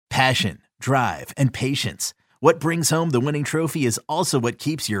Passion, drive, and patience. What brings home the winning trophy is also what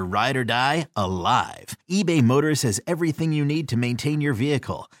keeps your ride or die alive. eBay Motors has everything you need to maintain your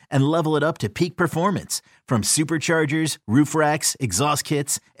vehicle and level it up to peak performance, from superchargers, roof racks, exhaust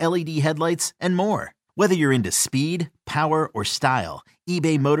kits, LED headlights, and more. Whether you're into speed, power, or style,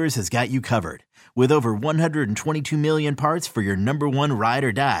 eBay Motors has got you covered. With over 122 million parts for your number one ride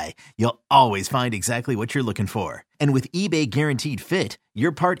or die, you'll always find exactly what you're looking for. And with eBay Guaranteed Fit,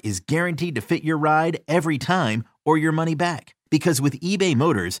 your part is guaranteed to fit your ride every time or your money back. Because with eBay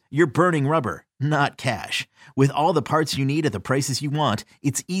Motors, you're burning rubber, not cash. With all the parts you need at the prices you want,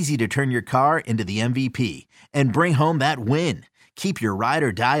 it's easy to turn your car into the MVP and bring home that win. Keep your ride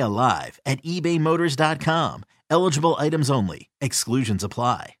or die alive at ebaymotors.com. Eligible items only. Exclusions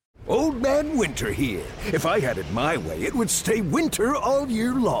apply. Old Man Winter here. If I had it my way, it would stay winter all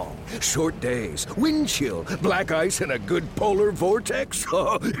year long. Short days, wind chill, black ice, and a good polar vortex.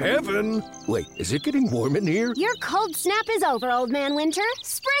 Oh, heaven. Wait, is it getting warm in here? Your cold snap is over, Old Man Winter.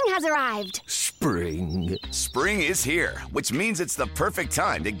 Spring has arrived. Spring. Spring is here, which means it's the perfect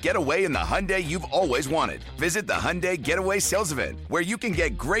time to get away in the Hyundai you've always wanted. Visit the Hyundai Getaway Sales Event, where you can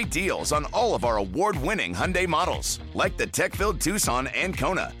get great deals on all of our award-winning Hyundai models, like the tech-filled Tucson and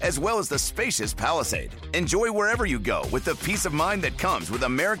Kona, as well as the spacious Palisade. Enjoy wherever you go with the peace of mind that comes with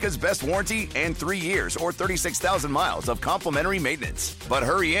America's best warranty and 3 years or 36,000 miles of complimentary maintenance. But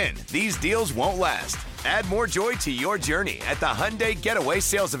hurry in, these deals won't last. Add more joy to your journey at the Hyundai Getaway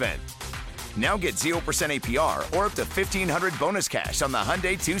Sales Event. Now get 0% APR or up to $1,500 bonus cash on the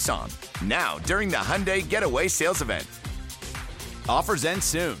Hyundai Tucson. Now, during the Hyundai Getaway Sales Event. Offers end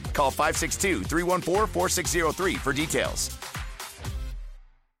soon. Call 562-314-4603 for details.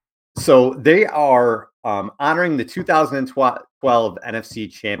 So they are honoring the 2012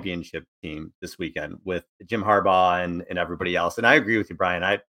 NFC Championship team this weekend with Jim Harbaugh and everybody else. And I agree with you, Brian.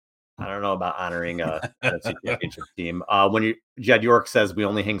 I don't know about honoring a NFC Championship team. When Jed York says we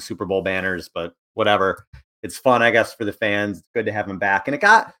only hang Super Bowl banners, but whatever. It's fun, I guess, for the fans. It's good to have him back. And it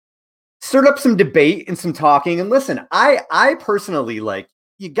got stirred up some debate and some talking. And listen, I personally,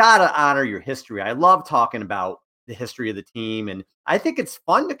 you got to honor your history. I love talking about the history of the team. And I think it's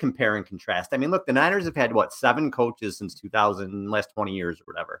fun to compare and contrast. I mean, look, the Niners have had, 7 coaches since 2000, last 20 years or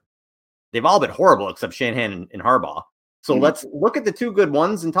whatever. They've all been horrible except Shanahan and Harbaugh. So let's look at the 2 good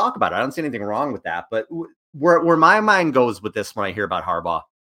ones and talk about it. I don't see anything wrong with that. But where my mind goes with this when I hear about Harbaugh,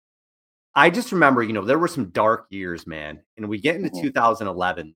 I just remember, there were some dark years, man. And we get into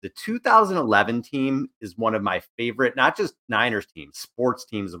 2011. The 2011 team is one of my favorite, not just Niners teams, sports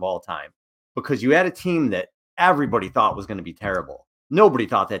teams of all time, because you had a team that everybody thought was going to be terrible. Nobody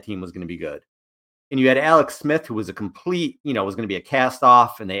thought that team was going to be good. And you had Alex Smith, who was a complete, was going to be a cast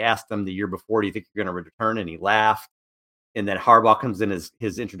off. And they asked him the year before, do you think you're going to return? And he laughed. And then Harbaugh comes in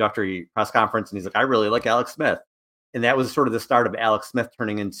his introductory press conference and he's like, I really like Alex Smith. And that was sort of the start of Alex Smith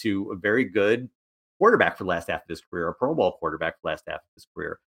turning into a very good quarterback for the last half of his career, a Pro Bowl quarterback for the last half of his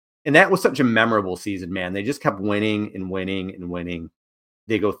career. And that was such a memorable season, man. They just kept winning and winning and winning.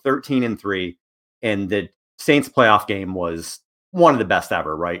 They go 13-3. And the Saints playoff game was one of the best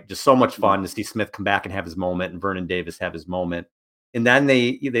ever, right? Just so much fun to see Smith come back and have his moment and Vernon Davis have his moment. And then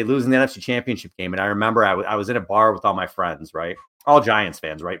they lose in the NFC Championship game. And I remember I was in a bar with all my friends, right? All Giants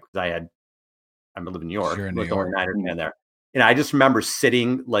fans, right? Because I live in New York. Sure, New York. Niners fan there. And I just remember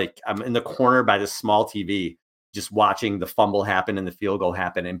sitting, I'm in the corner by this small TV, just watching the fumble happen and the field goal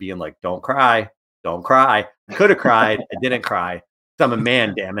happen and being like, don't cry. Don't cry. I could have cried. I didn't cry. I'm a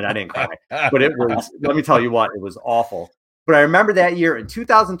man, damn it. I didn't cry. But it was, let me tell you what, it was awful. But I remember that year in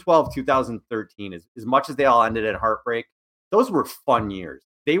 2012, 2013, as much as they all ended in heartbreak, those were fun years.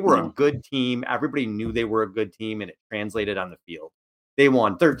 They were a good team. Everybody knew they were a good team, and it translated on the field. They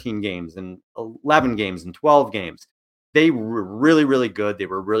won 13 games and 11 games and 12 games. They were really, really good. They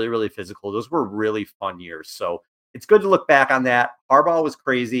were really, really physical. Those were really fun years. So it's good to look back on that. Harbaugh was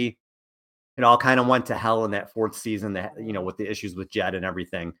crazy. It all kind of went to hell in that 4th season, that, with the issues with Jed and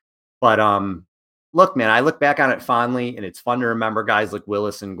everything. But look, man, I look back on it fondly, and it's fun to remember guys like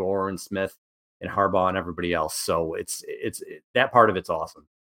Willis and Gore and Smith and Harbaugh and everybody else. So it's that part of it's awesome.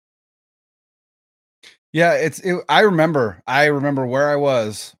 Yeah, I remember where I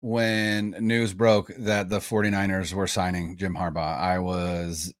was when news broke that the 49ers were signing Jim Harbaugh. I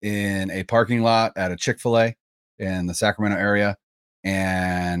was in a parking lot at a Chick-fil-A in the Sacramento area.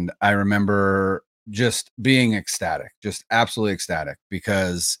 And I remember just being ecstatic, just absolutely ecstatic,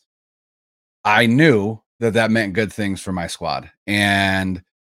 because I knew that meant good things for my squad. And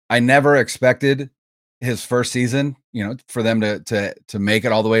I never expected his first season, for them to make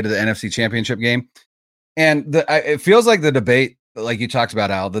it all the way to the NFC Championship game. And it feels like the debate like you talked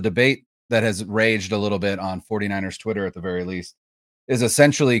about, Al, the debate that has raged a little bit on 49ers Twitter at the very least is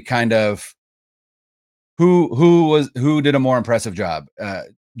essentially kind of who did a more impressive job.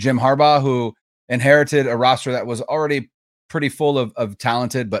 Jim Harbaugh, who inherited a roster that was already pretty full of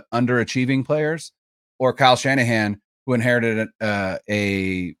talented but underachieving players, or Kyle Shanahan, who inherited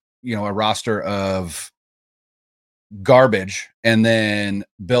a roster of garbage and then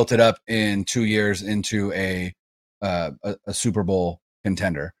built it up in 2 years into a Super Bowl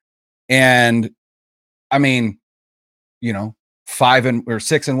contender. And I mean,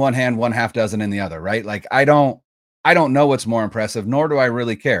 6 in one hand, one half dozen in the other, right? Like I don't know what's more impressive, nor do I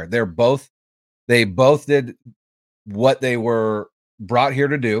really care. They both did what they were brought here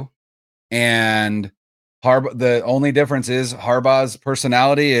to do. And the only difference is Harbaugh's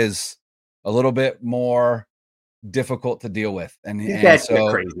personality is a little bit more difficult to deal with. And that's so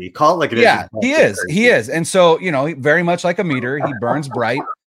crazy. Call it like it is. Yeah, he is. And so, very much like a meter, he burns bright,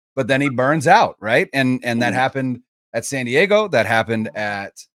 but then he burns out, right? And that happened at San Diego, that happened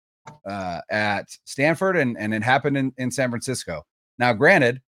at Stanford, and it happened in San Francisco. Now,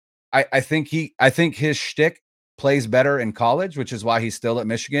 granted, I think his shtick plays better in college, which is why he's still at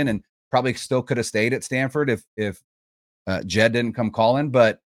Michigan and probably still could have stayed at Stanford if Jed didn't come calling.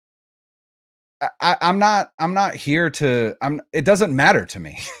 But I'm not here to. It doesn't matter to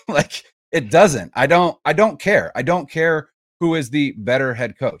me. Like it doesn't. I don't care. I don't care who is the better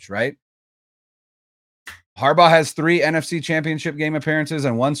head coach, right? Harbaugh has 3 NFC Championship game appearances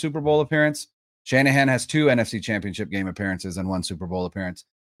and 1 Super Bowl appearance. Shanahan has 2 NFC Championship game appearances and 1 Super Bowl appearance.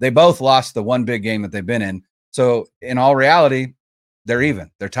 They both lost the one big game that they've been in. So in all reality, they're even.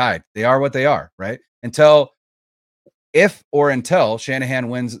 They're tied. They are what they are, right? Until Shanahan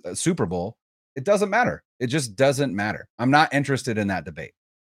wins a Super Bowl, it doesn't matter. It just doesn't matter. I'm not interested in that debate,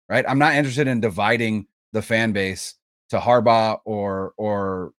 right? I'm not interested in dividing the fan base to Harbaugh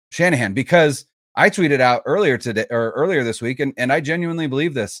or Shanahan, because I tweeted out earlier this week, and I genuinely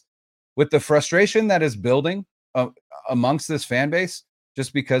believe this, with the frustration that is building amongst this fan base,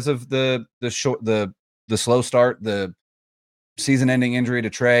 just because of the slow start, the season-ending injury to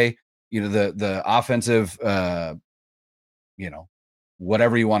Trey, the offensive,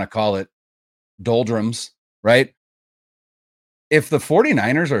 whatever you want to call it, doldrums, right? If the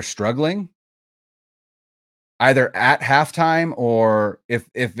 49ers are struggling, either at halftime or if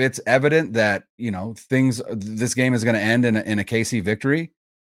it's evident that, this game is going to end in a KC victory,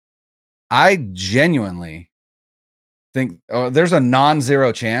 I genuinely think there's a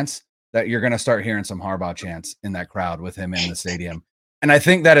non-zero chance that you're going to start hearing some Harbaugh chants in that crowd with him in the stadium. And I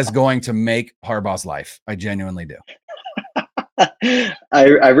think that is going to make Harbaugh's life. I genuinely do.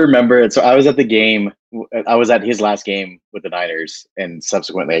 I remember it. So I was at the game. I was at his last game with the Niners and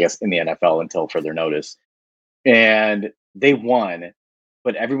subsequently, I guess, in the NFL until further notice. And they won,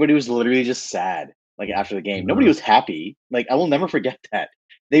 but everybody was literally just sad. Like after the game, nobody was happy. Like I will never forget that.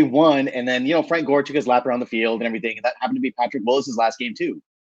 They won, and then Frank Gore took his lap around the field and everything. And that happened to be Patrick Willis's last game too,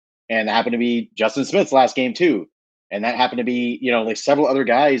 and that happened to be Justin Smith's last game too, and that happened to be like several other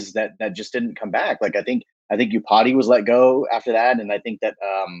guys that just didn't come back. Like I think Upati was let go after that, and I think that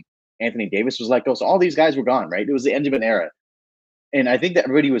Anthony Davis was let go. So all these guys were gone. Right, it was the end of an era, and I think that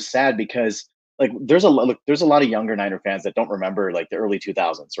everybody was sad because. Like there's a lot of younger Niner fans that don't remember like the early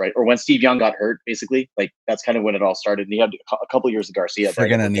 2000s, right? Or when Steve Young got hurt, basically. Like that's kind of when it all started. And he had a couple of years of Garcia.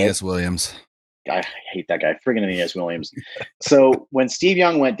 Friggin' Aeneas Williams. I hate that guy. Friggin' Aeneas Williams. So when Steve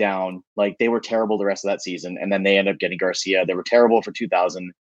Young went down, like they were terrible the rest of that season. And then they ended up getting Garcia. They were terrible for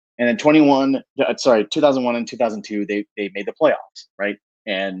 2000. And then 2001 and 2002, they made the playoffs, right?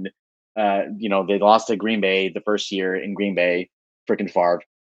 And, they lost to Green Bay the first year in Green Bay, frickin' Favre.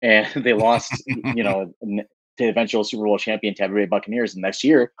 And they lost, to the eventual Super Bowl champion Tampa Bay Buccaneers the next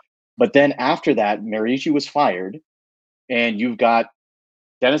year. But then after that, Mariucci was fired, and you've got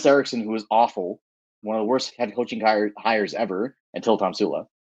Dennis Erickson, who was awful, one of the worst head coaching hires ever until Tomsula.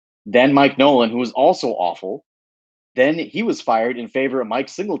 Then Mike Nolan, who was also awful. Then he was fired in favor of Mike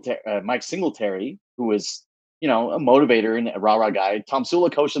Singletary, who was, a motivator and a rah-rah guy.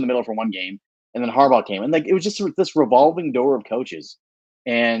 Tomsula coached in the middle for one game, and then Harbaugh came. And it was just this revolving door of coaches.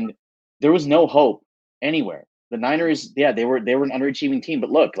 And there was no hope anywhere. The Niners, they were an underachieving team.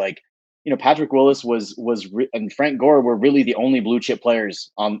 But look, Patrick Willis and Frank Gore were really the only blue chip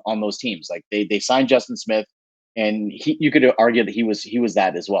players on those teams. Like they signed Justin Smith, and you could argue that he was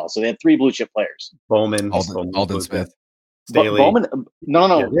that as well. So they had 3 blue chip players. Bowman, Alden Smith. Staley.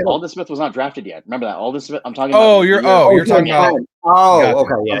 No. Yeah. Alden Smith was not drafted yet. Remember that Alden Smith. I'm talking. You're talking about.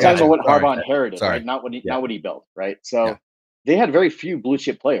 Okay. I'm talking about what Harbaugh inherited, right? Not what he built, right? So. They had very few blue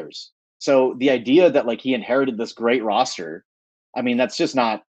chip players. So the idea that he inherited this great roster I mean, that's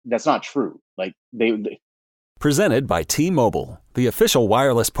not true. Like they Presented by T-Mobile, the official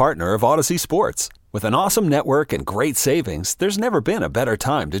wireless partner of Odyssey Sports. With an awesome network and great savings, there's never been a better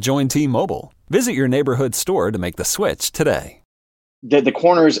time to join T-Mobile. Visit your neighborhood store to make the switch today. the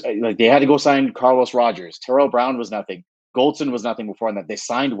corners, like they had to go sign Carlos Rogers. Terrell Brown was nothing. Goldson was nothing before that. They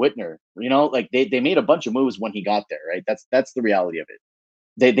signed Whitner. Like they made a bunch of moves when he got there, right? That's the reality of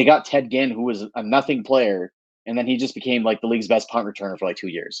it. They got Ted Ginn, who was a nothing player, and then he just became like the league's best punt returner for like 2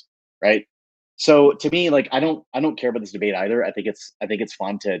 years, right? So to me, like I don't care about this debate either. I think it's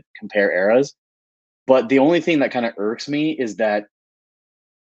fun to compare eras, but the only thing that kind of irks me is that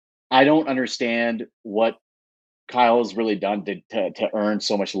I don't understand what Kyle's really done to earn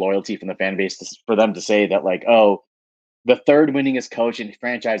so much loyalty from the fan base for them to say that like, oh, the third winningest coach in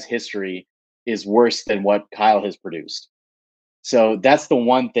franchise history is worse than what Kyle has produced. So that's the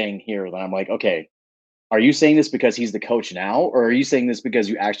one thing here that I'm like, okay, are you saying this because he's the coach now, or are you saying this because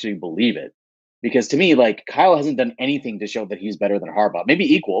you actually believe it? Because to me, like Kyle hasn't done anything to show that he's better than Harbaugh.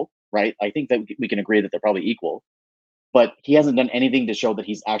 Maybe equal, right? I think that we can agree that they're probably equal, but he hasn't done anything to show that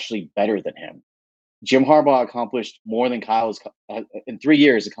he's actually better than him. Jim Harbaugh accomplished more than Kyle's in 3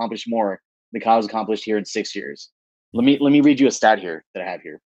 years. Accomplished more than Kyle's accomplished here in 6 years. Let me read you a stat here that I have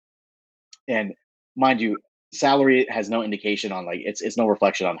here. And mind you, salary has no indication on like it's no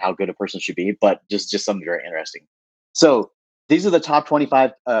reflection on how good a person should be, but just something very interesting. So these are the top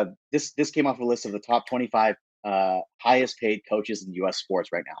 25. This came off a list of the top 25 highest paid coaches in U.S. sports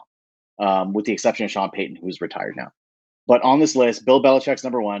right now, with the exception of Sean Payton, who's retired now. But on this list, Bill Belichick's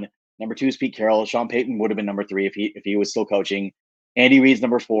number one. Number two is Pete Carroll. Sean Payton would have been number three if he was still coaching. Andy Reid's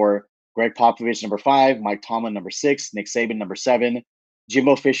number four. Greg Popovich number five. Mike Tomlin number six. Nick Saban number seven.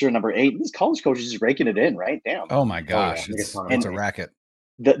 Jimbo Fisher number eight. These college coaches just raking it in, right? Damn. Oh my gosh, yeah. it's a racket.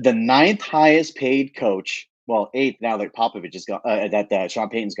 The ninth highest paid coach, well, eighth now that Popovich is gone, that Sean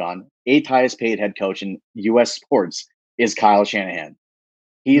Payton's gone. Eighth highest paid head coach in U.S. sports is Kyle Shanahan.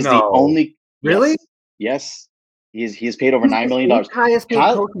 He's the only. Really? Yes. He's paid over $9 million. Highest paid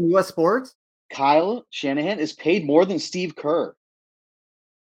coach in U.S. sports. Kyle Shanahan is paid more than Steve Kerr.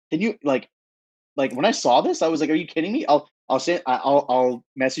 Can you like when I saw this, I was like, "Are you kidding me?" I'll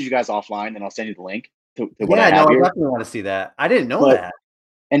message you guys offline and I'll send you the link to what I have here. I definitely want to see that. I didn't know that.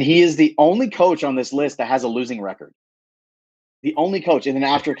 And he is the only coach on this list that has a losing record. The only coach, and then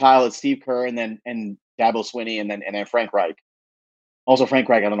after Kyle, it's Steve Kerr, and Dabo Swinney, and then Frank Reich. Also, Frank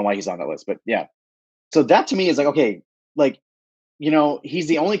Reich, I don't know why he's on that list, but yeah. So that to me is like, okay, like, he's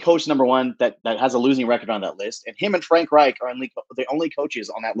the only coach, number one, that has a losing record on that list. And him and Frank Reich are the only coaches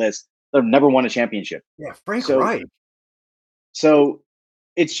on that list that have never won a championship. Yeah, Frank Reich. So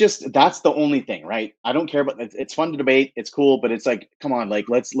it's just, that's the only thing, right? I don't care about it. It's fun to debate. It's cool, but it's like, come on, like,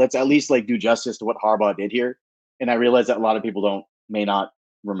 let's at least like do justice to what Harbaugh did here. And I realize that a lot of people may not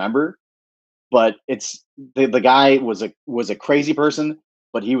remember, but it's the guy was a crazy person,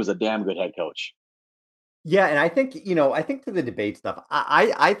 but he was a damn good head coach. Yeah, and I think to the debate stuff,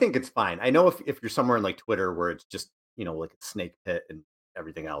 I think it's fine. I know if you're somewhere in like Twitter where it's just like a snake pit and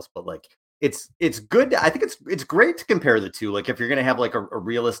everything else, but like it's good. I think it's great to compare the two. Like if you're gonna have like a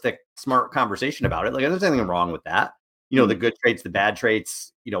realistic, smart conversation about it, like there's anything wrong with that. The good traits, the bad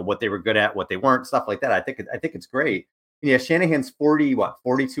traits, what they were good at, what they weren't, stuff like that. I think it's great. And yeah, Shanahan's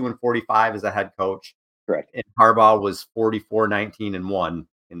 42 and 45 as a head coach. Correct. And Harbaugh was 44, 19 and 1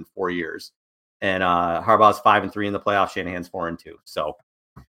 in 4 years. And Harbaugh's 5-3 in the playoffs. Shanahan's 4-2. So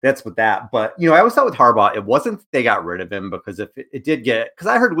that's with that. But I always thought with Harbaugh, it wasn't they got rid of him because if it did because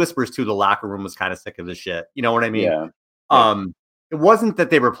I heard whispers too, the locker room was kind of sick of the shit. You know what I mean? Yeah. It wasn't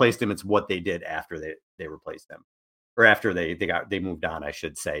that they replaced him. It's what they did after they replaced him, or after they moved on. I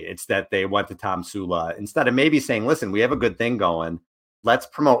should say it's that they went to Tom Sula instead of maybe saying, "Listen, we have a good thing going. Let's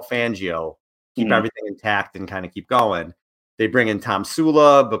promote Fangio, keep everything intact, and kind of keep going." They bring in Tom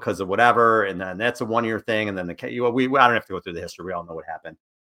Sula because of whatever, and then that's a 1-year thing. And then I don't have to go through the history. We all know what happened.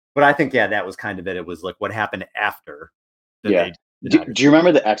 But I think, that was kind of it. It was like what happened after. Do you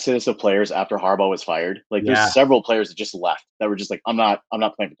remember the exodus of players after Harbaugh was fired? Like there's several players that just left that were just like, I'm not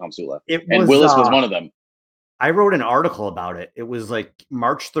playing for Tom Sula. And Willis was one of them. I wrote an article about it. It was like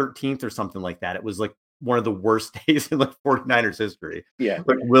March 13th or something like that. It was like one of the worst days in like 49ers history. Yeah.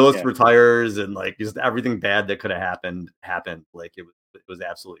 Like Willis retires and like just everything bad that could have happened. Like it was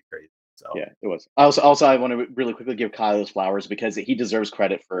absolutely crazy. So yeah, it was. Also I want to really quickly give Kyle his flowers because he deserves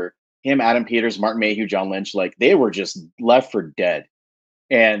credit for him, Adam Peters, Mark Mayhew, John Lynch. Like they were just left for dead.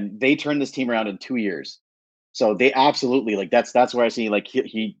 And they turned this team around in 2 years. So they absolutely like that's where I see like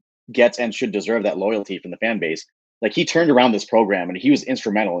he gets and should deserve that loyalty from the fan base. Like he turned around this program and he was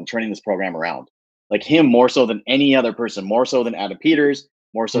instrumental in turning this program around. like him more so than any other person, more so than Adam Peters,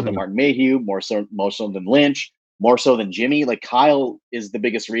 more so than Mhm. Martin Mayhew, more so than Lynch, more so than Jimmy. Like Kyle is the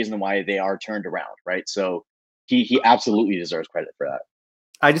biggest reason why they are turned around, right? So he absolutely deserves credit for that.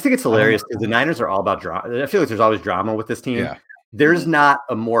 I just think it's hilarious because the Niners are all about drama. I feel like there's always drama with this team. Yeah. There's not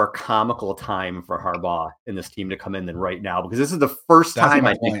a more comical time for Harbaugh and this team to come in than right now, because this is the first That's time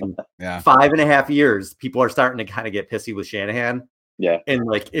my I think point. in Yeah. 5.5 years people are starting to kind of get pissy with Shanahan. Yeah. And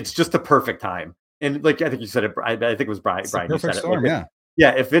like it's just the perfect time. And like I think you said it, I think it was Brian. It's the Brian, you said perfect it. storm, Like, yeah.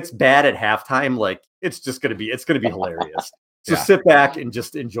 yeah, if it's bad at halftime, like it's gonna be hilarious. So Yeah. sit back and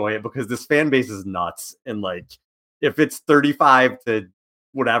just enjoy it, because this fan base is nuts. And like if it's 35 to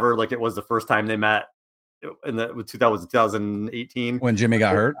whatever, like it was the first time they met in the 2018 When Jimmy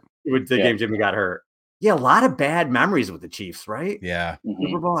got hurt. with the game Jimmy got hurt. Yeah, a lot of bad memories with the Chiefs, right? Yeah. Mhm.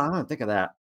 Super Bowl, I don't think of that.